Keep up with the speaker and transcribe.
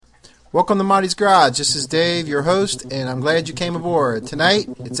Welcome to Mottey's Garage. This is Dave, your host, and I'm glad you came aboard. Tonight,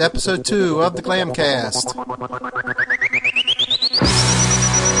 it's episode 2 of the Glamcast.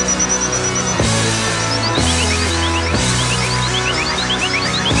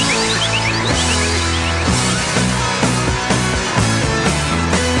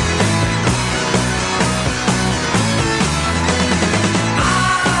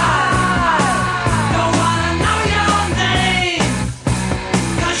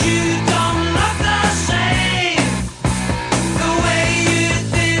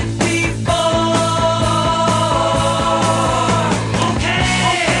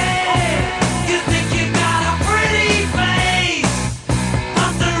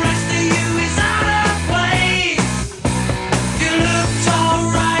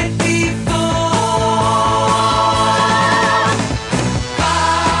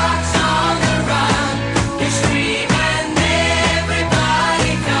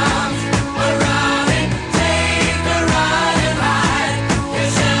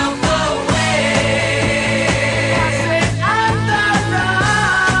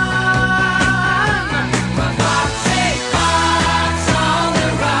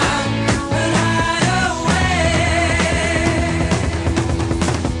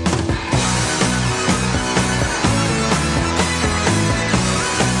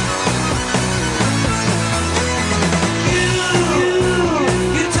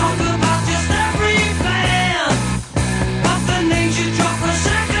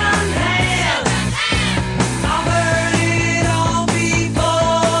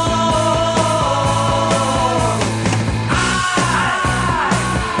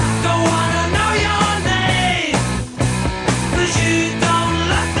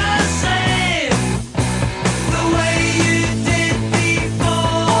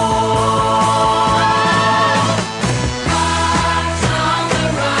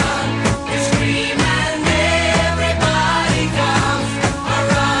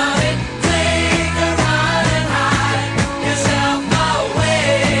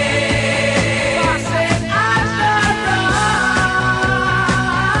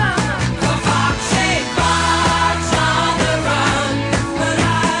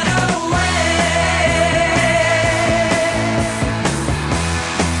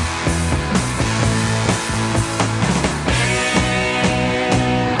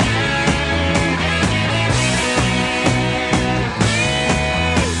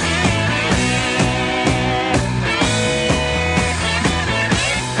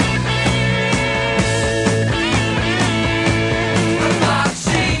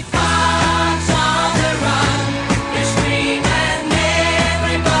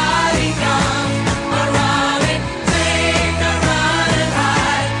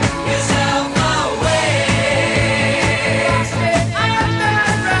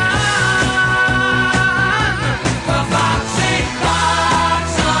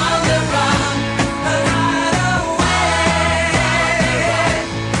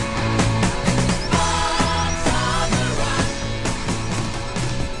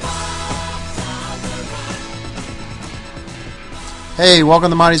 Hey, welcome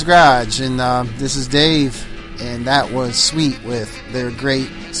to Mottey's Garage, and this is Dave, and that was Sweet with their great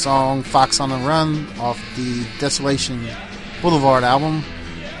song Fox on the Run off the Desolation Boulevard album.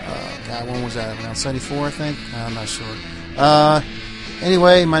 When was that? Around 74, I think? I'm not sure.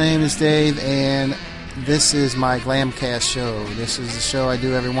 Anyway, my name is Dave, and this is my Glamcast show. This is the show I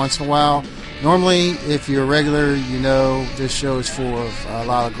do every once in a while. Normally, if you're a regular, you know this show is full of a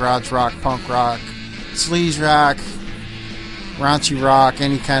lot of garage rock, punk rock, sleaze rock, raunchy rock,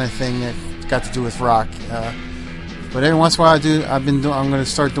 any kind of thing that's got to do with rock. But every once in a while, I'm going to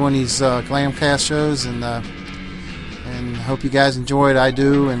start doing these Glamcast shows, and hope you guys enjoy it. I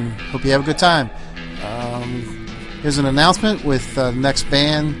do, and hope you have a good time. Here's an announcement with the next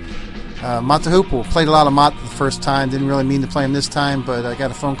band, Mottey. Played a lot of Mott the first time. Didn't really mean to play him this time, but I got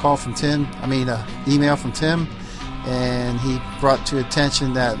a phone call from Tim. Email from Tim, and he brought to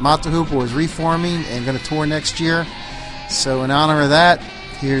attention that Mottey is reforming and going to tour next year. So in honor of that,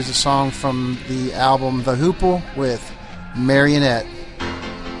 here's a song from the album The Hoople with Marionette.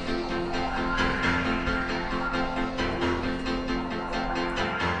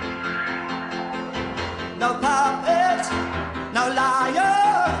 No puppet, no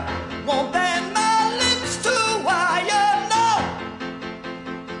liar, won't bend my lips to wire, no.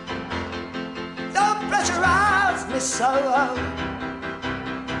 Don't pressurize me so.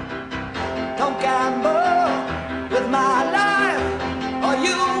 Don't gamble with my life, or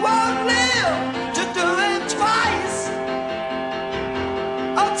you won't live to do it twice.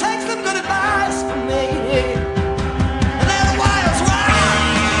 Oh, take some good advice from me, and let the wires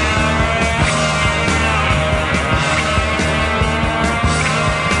ride.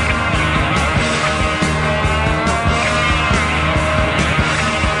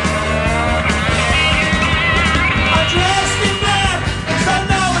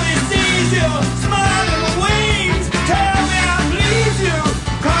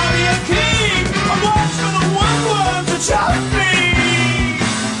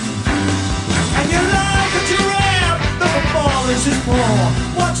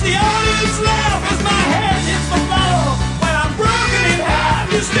 Watch the audience laugh as my head hits the floor. When I'm broken in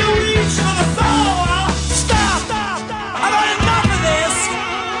half, you still reach for the soul. Stop! I've had enough of this.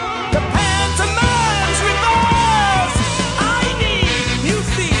 The pantomime's reverse. I need, you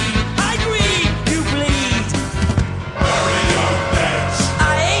feed. I greed, you bleed. Marionettes.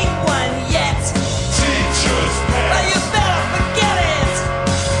 I ain't one yet. Teacher's pet. But you better forget it.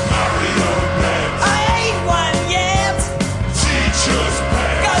 Marionettes. I ain't one yet. Teacher's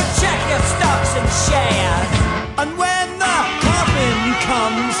pet. Go check your stocks and shares. And when the coffin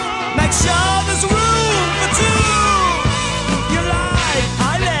comes, make sure there's room for two. You lied,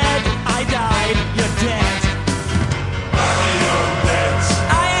 I led, I died, you're dead. Marionettes.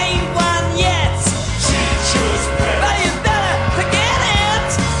 I ain't one yet. Teacher's pet. But you better forget it.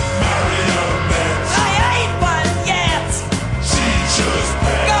 Marionettes. I ain't one yet. Teacher's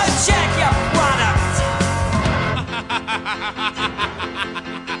pet. Go check your product.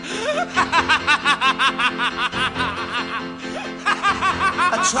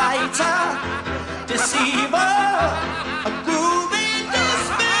 A traitor, deceiver, a groovy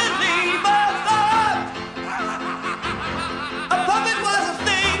disbeliever thought a puppet was a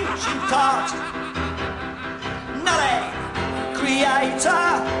thing she taught. Not a creator,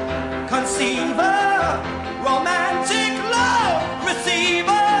 conceiver, romantic love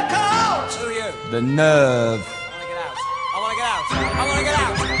receiver caught. Who are you? The nerve. I wanna get out. I wanna get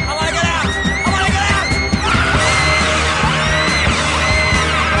out. I wanna get out. I wanna get out. I wanna get out.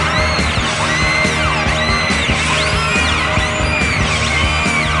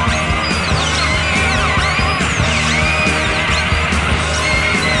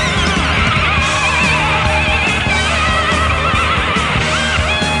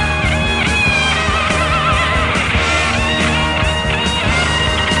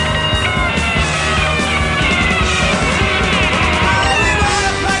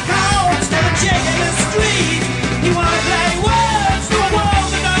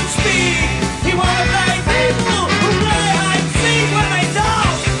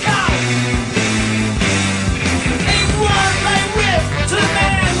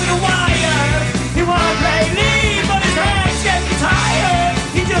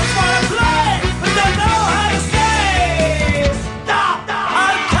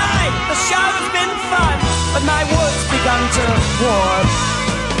 To warp.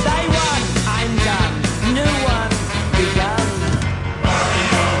 Day one, I'm done. New one, begun.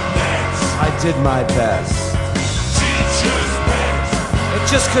 Marionettes. I did my best. Teacher's pet. It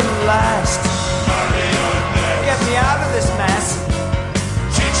just couldn't last. Marionettes. Get me out of this mess.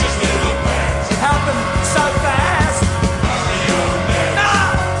 Teacher's little pet. Help him so fast. Marionettes.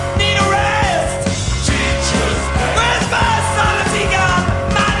 Ah, need a rest. Teacher's pet. Where's my sanity gone?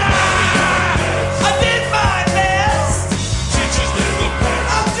 Mother! I did my best. Teacher's little pet.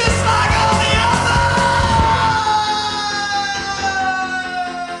 I'm just like all the others.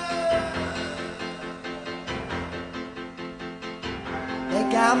 They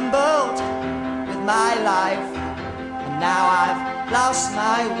gambled with my life, and now I've lost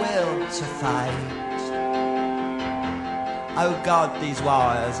my will to fight. Oh God, these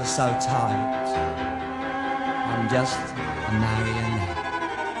wires are so tight. I'm just a marionette.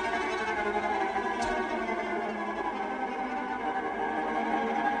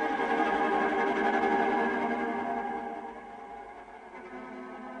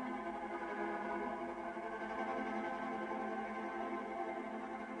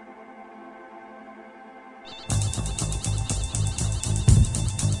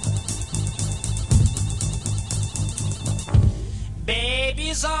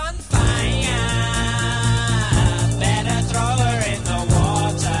 Baby's on fire. Better throw her in the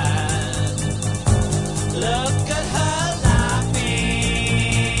water. Look at her laughing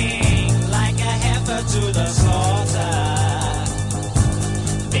like a heifer to the slaughter.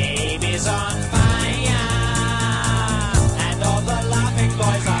 Baby's on fire, and all the laughing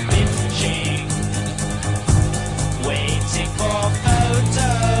boys are bitching, waiting for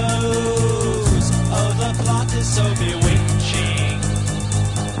photos. Oh, the plot is so bewitching.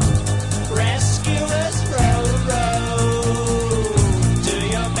 Rescuers row, row. Do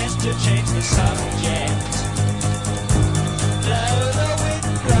your best to change the subject. Blow the wind,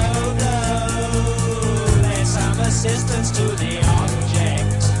 blow, blow. There's some assistance to the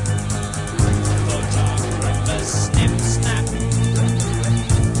object. Photographers snip, snap.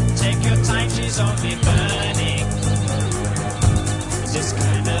 Take your time, she's only burning. This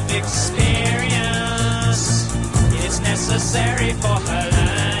kind of experience is necessary for her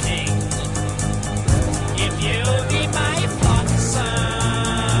learning. If you be my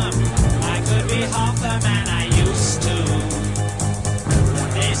flotsam, I could be half the man I used to.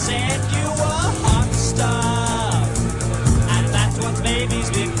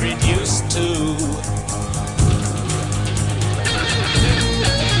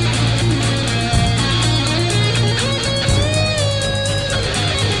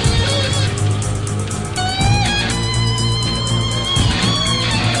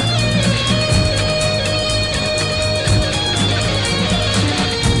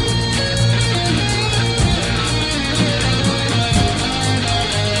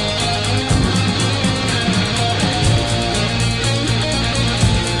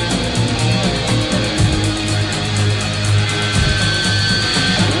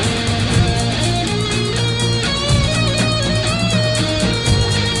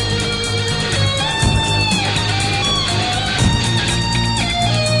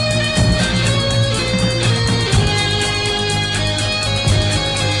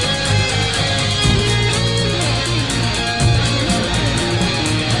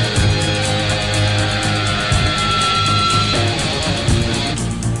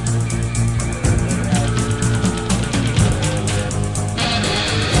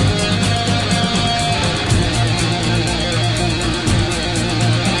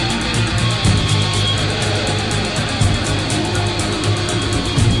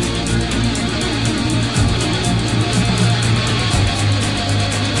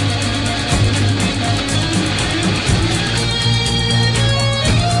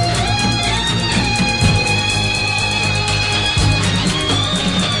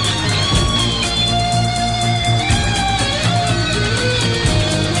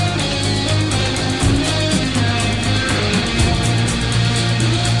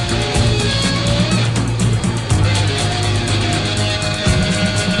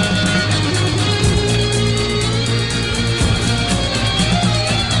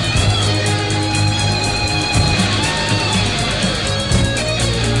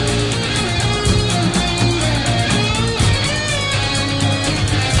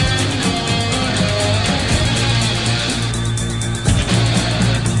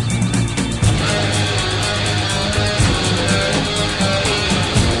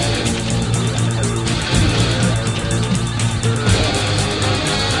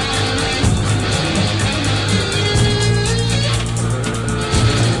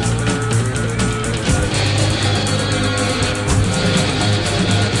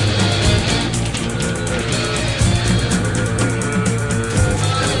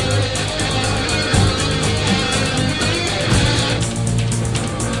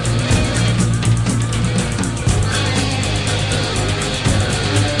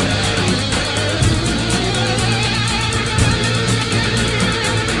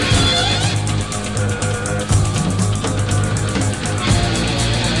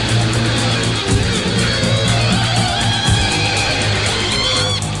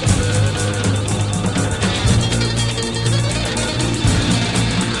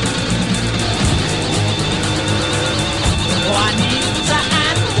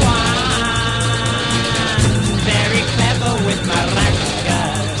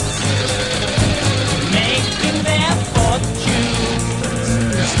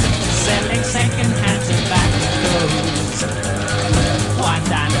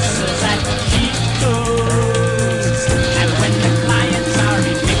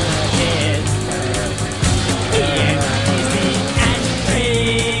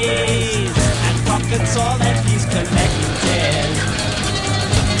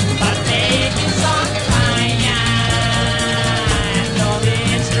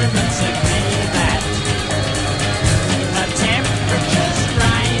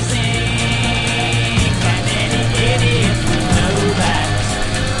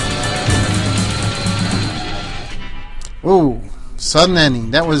 Sudden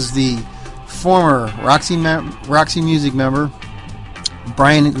Ending. That was the former Roxy Music member,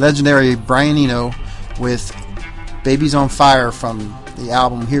 legendary Brian Eno, with Babies on Fire from the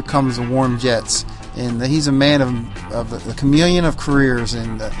album Here Comes the Warm Jets. And he's a man of the chameleon of careers,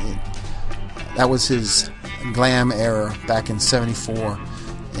 and that was his glam era back in '74.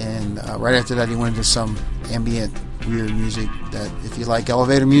 And right after that, he went into some ambient, weird music that, if you like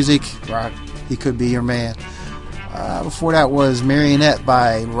elevator music, rock, he could be your man. Before that was Marionette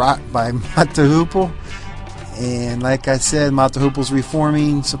by Mottey. And like I said, Mottey's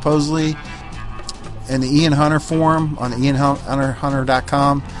reforming, supposedly. In the Ian Hunter forum on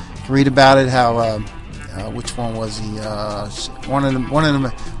ianhunter.com, you can read about it, how, which one was he? One of them,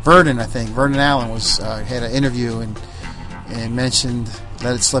 Verdon, I think. Verdon Allen had an interview and mentioned,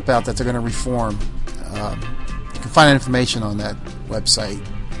 let it slip out, that they're going to reform. You can find information on that website,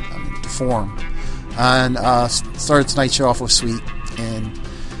 the forum. And started tonight's show off with Sweet. And,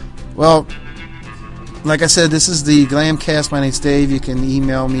 well, like I said, this is the Glamcast. My name's Dave. You can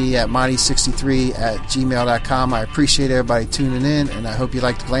email me at Mottey63@gmail.com. I appreciate everybody tuning in, and I hope you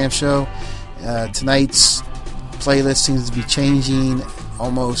like the Glam Show. Tonight's playlist seems to be changing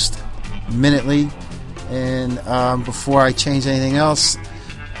almost minutely. And before I change anything else,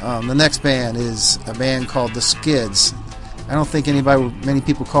 the next band is a band called The Skids. I don't think many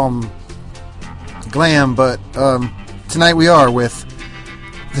people call them glam, but tonight we are with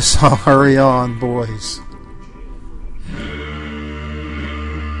the song Hurry On Boys.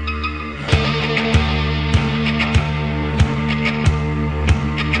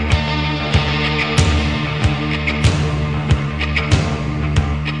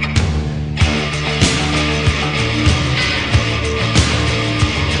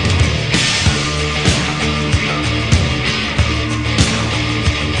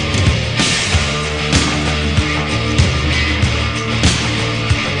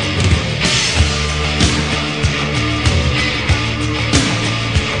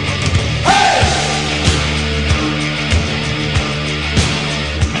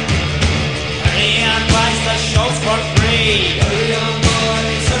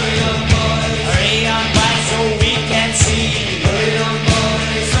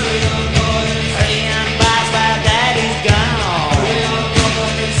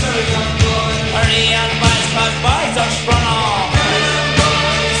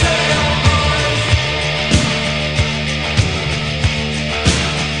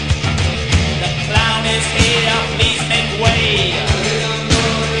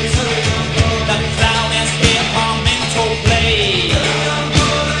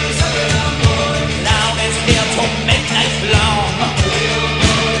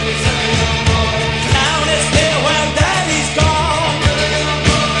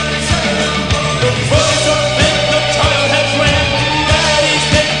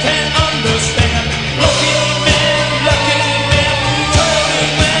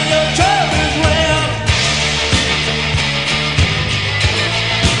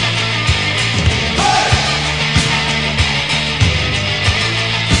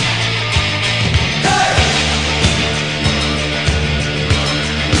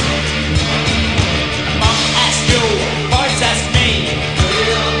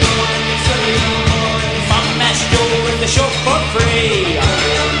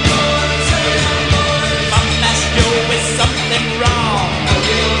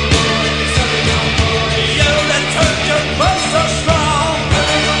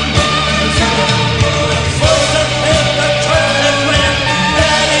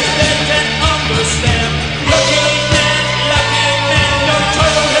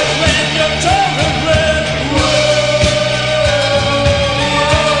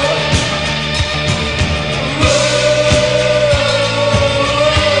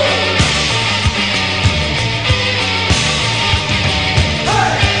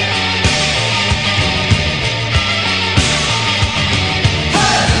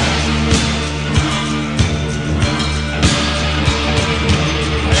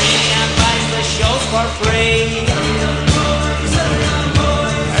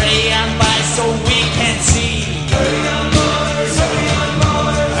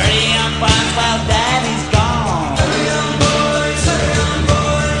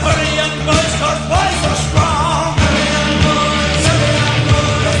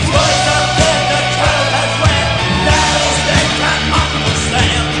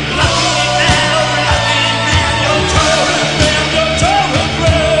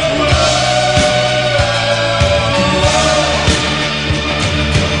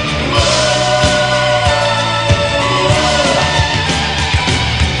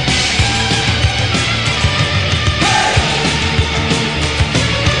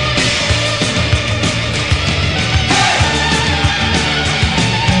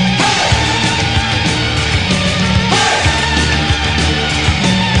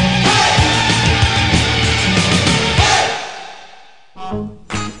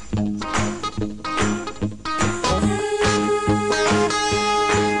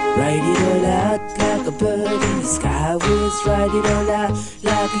 just ride it all out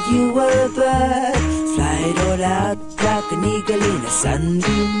like you were a bird. Fly it all out like an eagle in a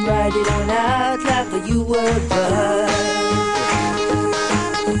sunbeam. Ride it all out like you were a bird.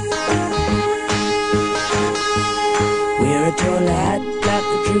 Wear a tall hat like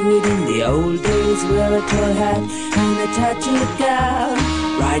a druid in the old days. Wear a tall hat and a tattooed gown.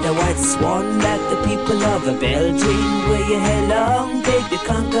 Ride a white swan like the people of a Belgium. Wear your hair long, baby,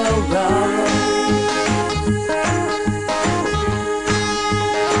 can't go wrong.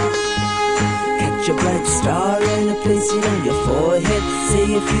 Catch a bright star and place it on your forehead.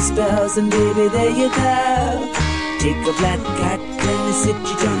 Say a few spells and baby, there you go. Take a black cat and sit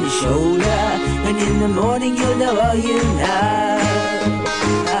it on your shoulder, and in the morning you'll know all you know.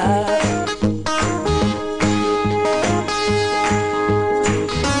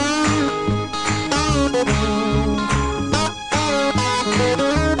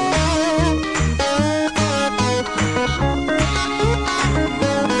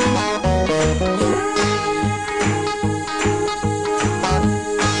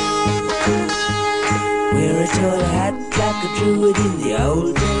 Druid in the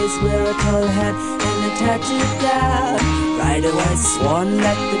old days, wear a tall hat and a tattooed gown. Ride a white swan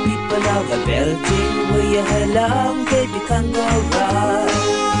like the people of a Belgium. Wear your hair long, baby, can't go wrong.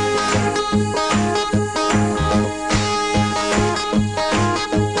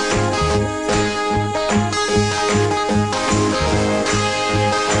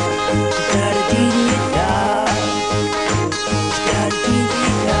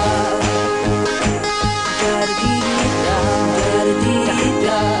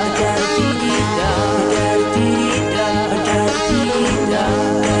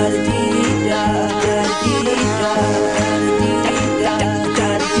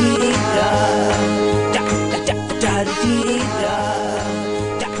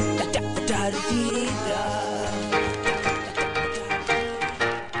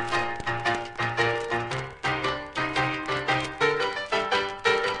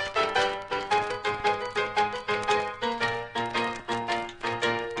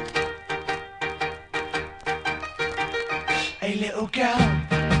 A little girl,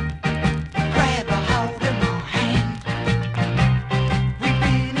 grab a hold of my hand. We've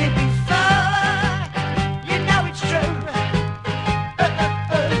been here before, you know it's true.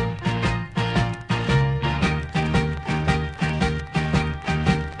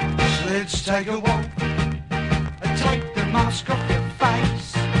 Let's take a walk and take the mask off your face.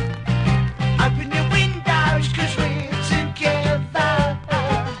 Open your windows, 'cause we're together.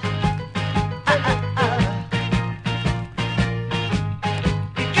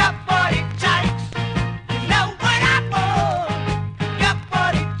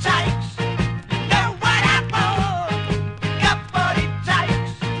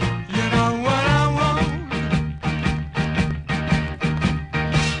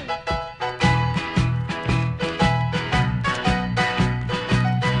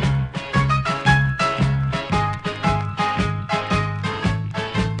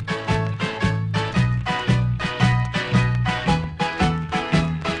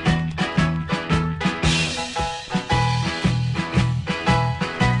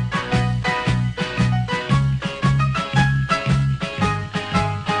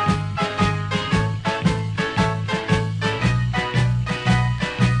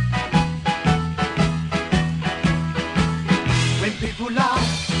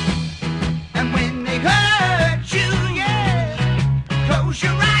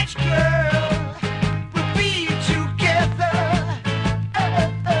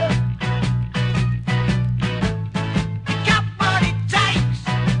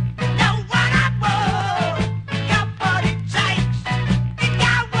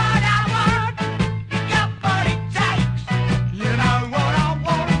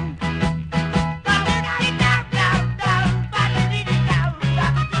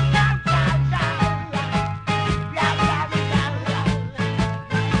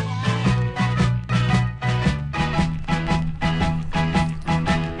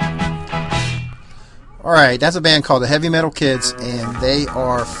 Alright, that's a band called the Heavy Metal Kids, and they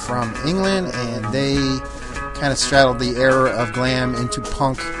are from England, and they kind of straddled the era of glam into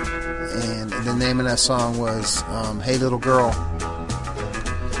punk, and the name of that song was Hey Little Girl.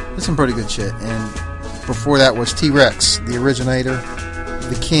 That's some pretty good shit. And before that was T-Rex, the originator,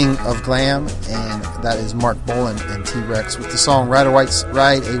 the king of glam, and that is Mark Bolan and T-Rex with the song Ride a White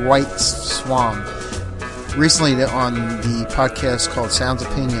Swan. Recently on the podcast called Sounds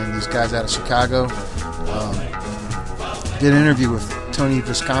Opinion, these guys out of Chicago did an interview with Tony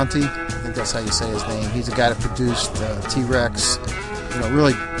Visconti. I think that's how you say his name. He's the guy that produced T-Rex.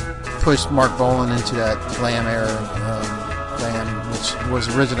 Really pushed Mark Bolan into that glam era. which was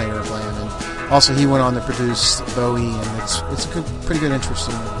originator of Glam, and also he went on to produce Bowie, and it's a pretty good,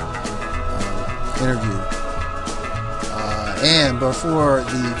 interesting interview. And before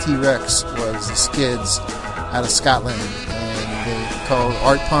the T-Rex was the Skids out of Scotland, and they called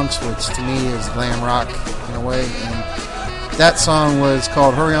art punks, which to me is glam rock in a way. And that song was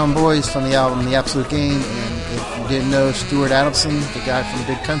called "Hurry On Boys" from the album The Absolute Game. And if you didn't know, Stuart Adamson, the guy from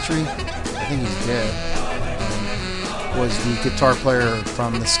Big Country, I think he's dead, was the guitar player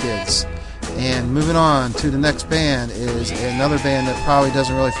from the Skids. And moving on to the next band is another band that probably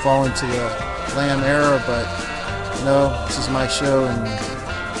doesn't really fall into the glam era, but this is my show and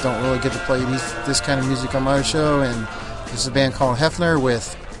don't really get to play this kind of music on my show. And this is a band called Hefner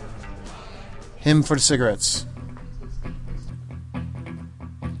with "Hymn for the Cigarettes."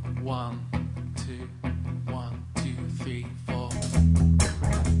 1, 2, 1, 2, 3, 4.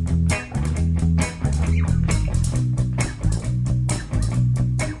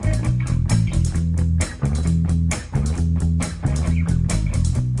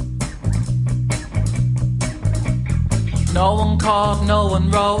 No one called, no one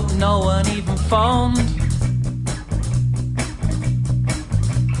wrote, no one even phoned.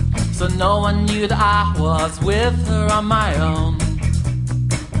 So no one knew that I was with her on my own.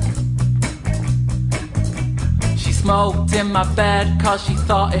 She smoked in my bed cause she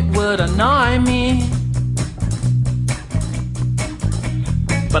thought it would annoy me.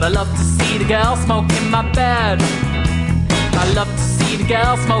 But I love to see the girl smoke in my bed. I love to see the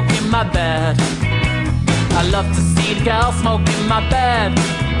girl smoke in my bed. I love to see the girl smoke in my bed.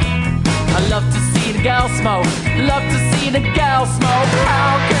 I love to see the girl smoke. Love to see the girl smoke.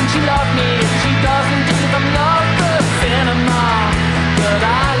 How can she love me if she doesn't even love the cinema that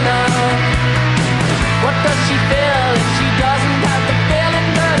I love? What does she feel if she doesn't have the feeling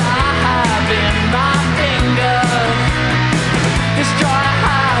that I have in my fingers? This joy I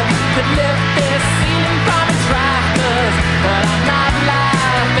have could lift this ceiling from its rafters, but I'm not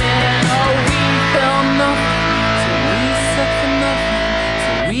laughing. Oh, we feel nothing, so we set for nothing,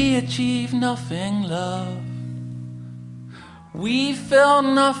 so we achieve nothing, love. We feel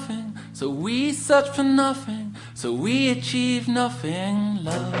nothing, so we search for nothing, so we achieve nothing,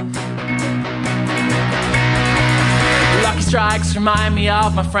 love. Lucky strikes remind me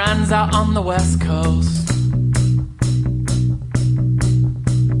of my friends out on the west coast.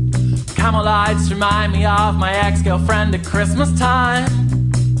 Camel lights remind me of my ex-girlfriend at Christmas time.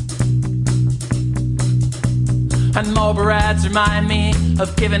 And Marlboro Reds remind me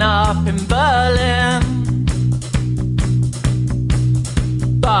of giving up in Berlin.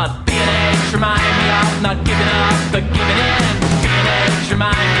 But B&H remind me of not giving up but giving in. B&H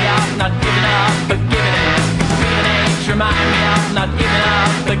remind me of not giving up but giving in. B&H remind me of not giving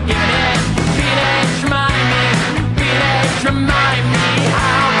up but giving in. B&H remind me, B&H remind me.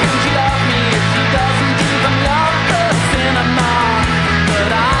 How can she love me if she doesn't even love the cinema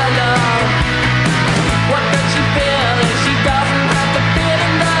that I love? What does she feel if she doesn't have the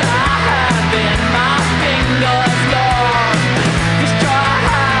feeling that I have in my fingers, Lord? This joy I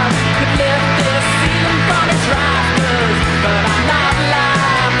have could lift this ceiling from its rafters, but I'm not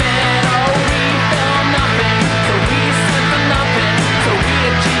lying.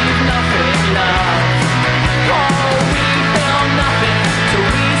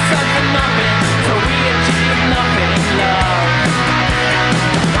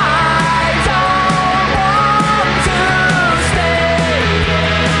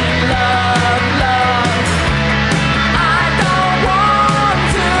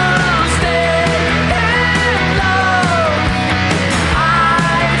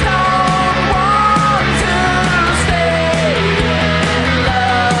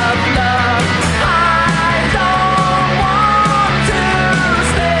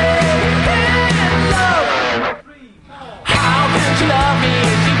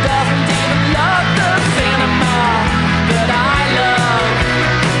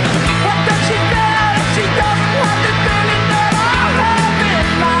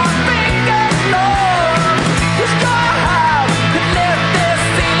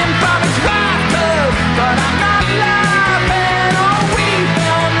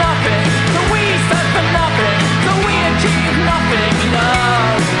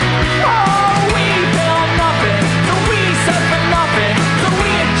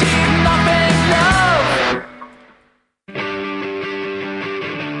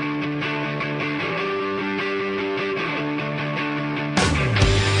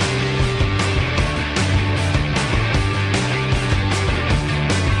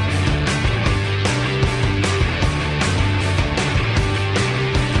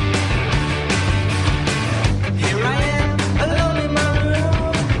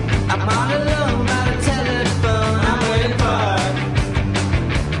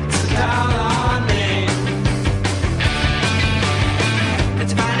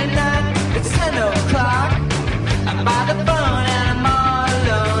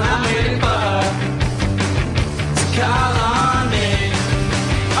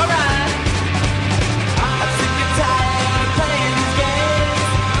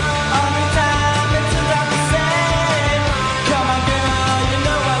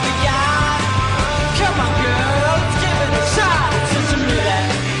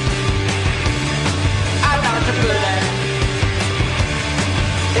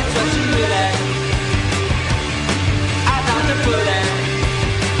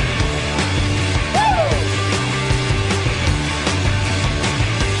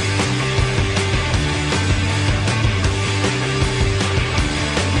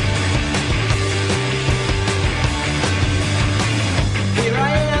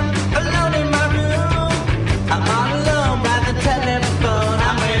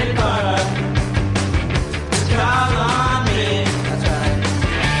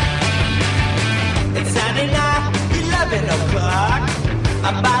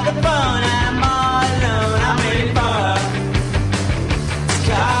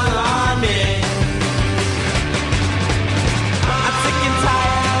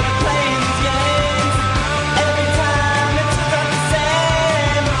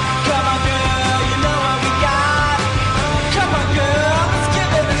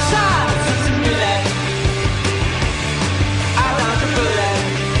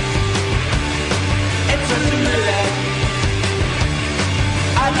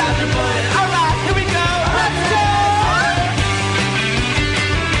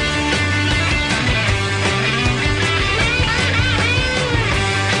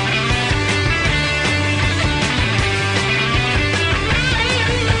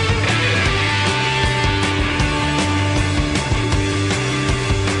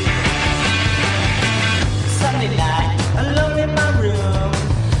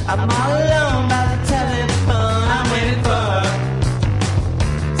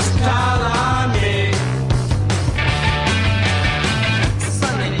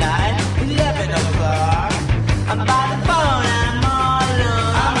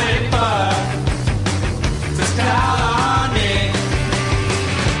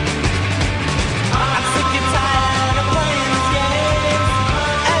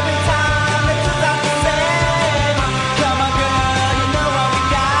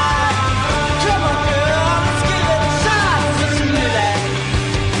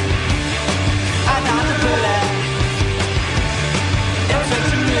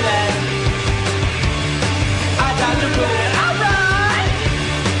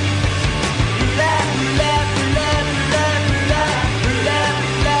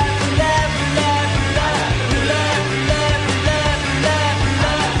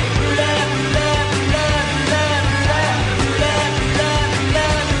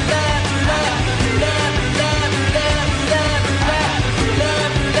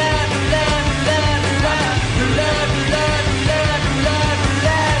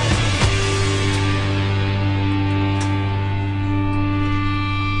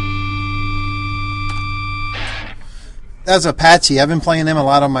 That's Apache. I've been playing them a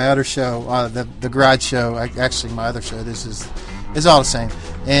lot on my other show, the Garage Show. Actually, my other show. It's all the same.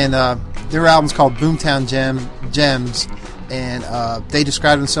 And their album's called Boomtown Gems, and they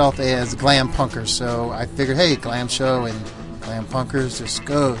describe themselves as glam punkers. So I figured, hey, glam show and glam punkers, just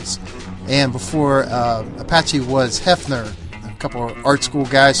goes. And before Apache was Hefner, a couple of art school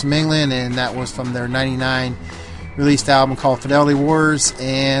guys from England, and that was from their '99 released album called Fidelity Wars.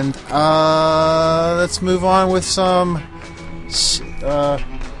 And let's move on with some. How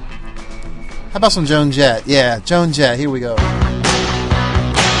about some Joan Jett? Yeah, Joan Jett. Here we go.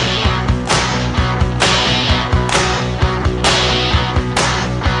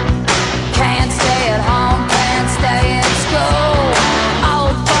 Can't stay at home, can't stay in school.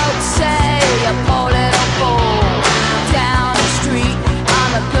 Old folks say you're poor little fool. Down the street, on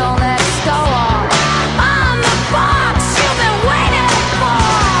the girl next door. On the box you've been waiting for.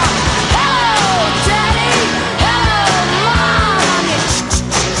 Hello, Daddy. Hello, Mom.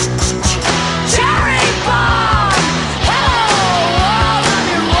 Cherry bomb. Hello, world, I'm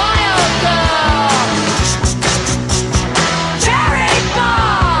your royal girl. Cherry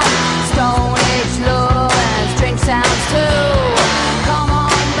bomb. Stone Age love and string sounds too. Come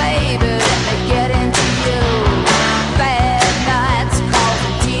on, baby, let me get into you. Bad nights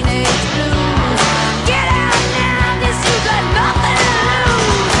causing teenage blues. Get out now, 'cause you got nothing to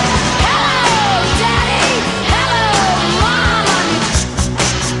lose. Hello, Daddy. Hello, Mom. I'm your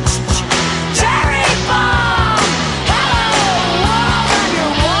cherry bomb. Hello, world, I'm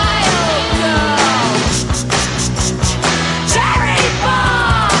your wild girl. Cherry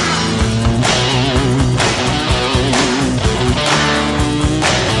bomb.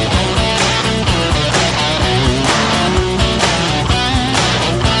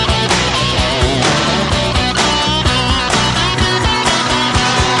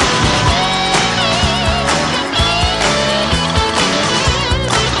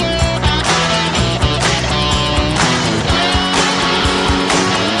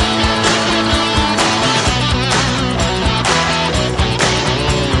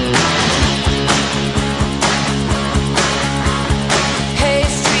 Hey,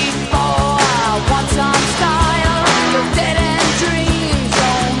 street boy, want some style? Your dead-end dreams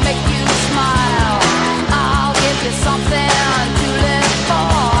don't make you smile. I'll give you something to live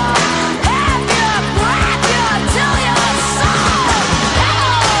for. Have you grab you till you're sore.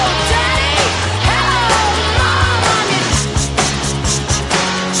 Hello, Daddy. Hello, Mom. I'm your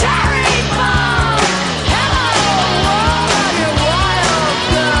cherry bomb. Hello, world. I'm your wild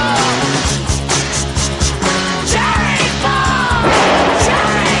girl. Cherry bomb.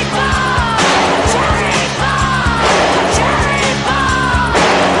 Cherry bomb. Cherry bomb. Cherry bomb.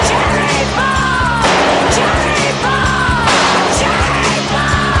 Cherry bomb. Cherry bomb. Cherry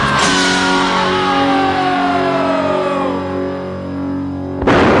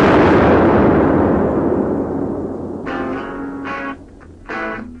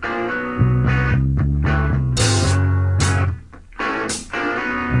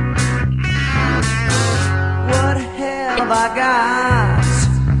What have I got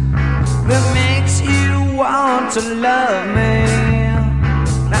that makes you want to love me?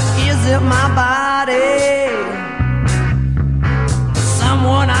 Now is it my body?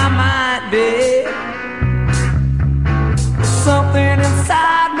 Someone I might be? Something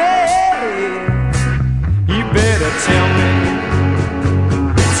inside me? You better tell me.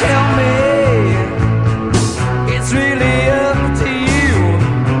 Tell me. It's really up to you.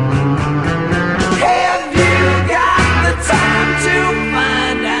 Have you got the time to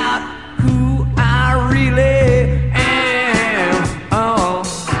find out who I really am? Oh,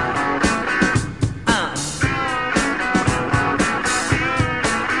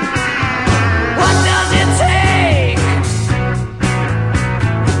 what does it take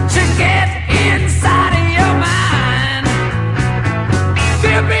to get inside of your mind?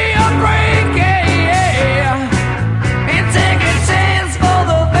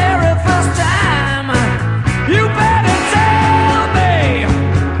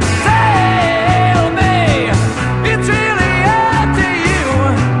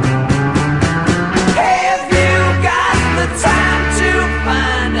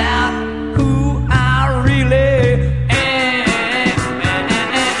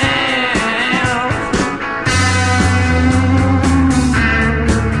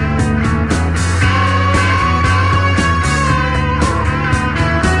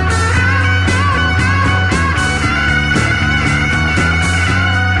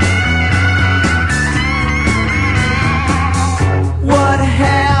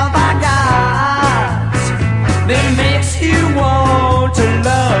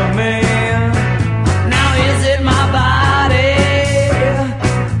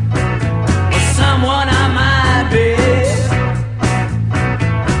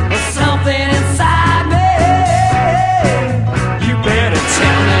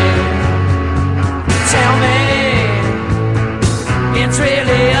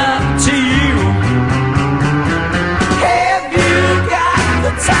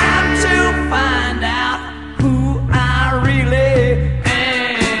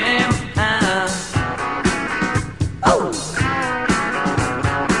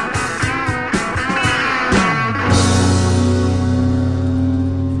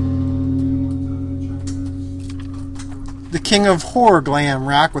 king of horror glam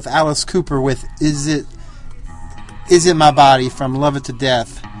rock with Alice Cooper with Is It My Body from Love It to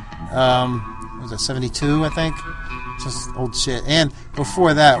Death. Was that 72, I think? Just old shit. And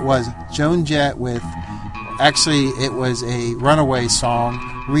before that was Joan Jett with, actually it was a Runaway song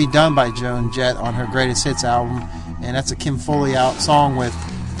redone by Joan Jett on her Greatest Hits album, and that's a Kim Foley song with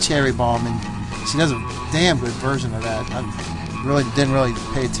Cherry Bomb, and she does a damn good version of that. I didn't really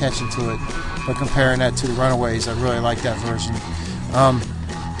pay attention to it, but comparing that to the Runaways, I really like that version.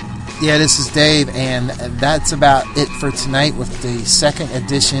 Yeah, this is Dave, and that's about it for tonight with the second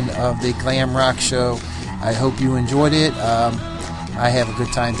edition of the Glam Rock Show. I hope you enjoyed it. I have a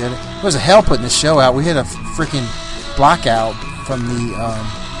good time doing it. It was a hell putting the show out. We had a freaking blackout from the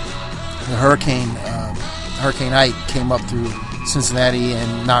hurricane. Hurricane Ike came up through Cincinnati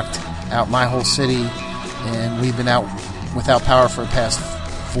and knocked out my whole city, and we've been out without power for the past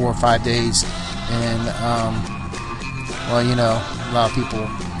 4 or 5 days. And well, you know, a lot of people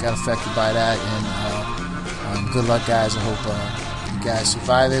got affected by that, and good luck, guys. I hope you guys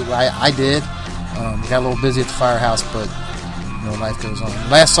survive it. I did. Got a little busy at the firehouse, but you know, life goes on.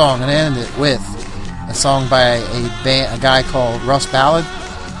 Last song, and I ended it with a song by a guy called Russ Ballard,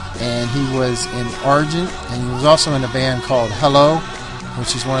 and he was in Argent, and he was also in a band called Hello,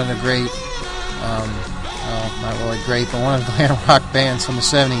 which is one of the great, not really great, but one of the glam rock bands from the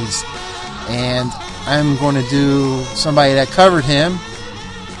 70s. And I'm going to do somebody that covered him,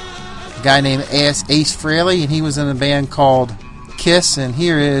 a guy named Ace Frehley, and he was in a band called Kiss, and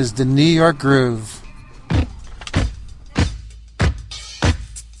here is the New York Groove.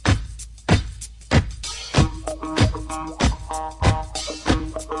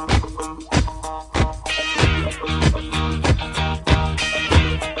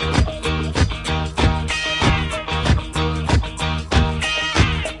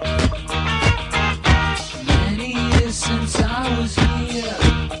 Many years since I was here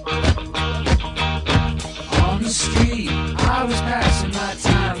on the street. I was passing my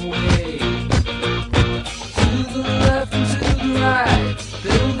time away. To the left and to the right,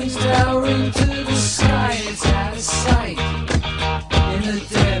 buildings towering to the sky. It's out of sight.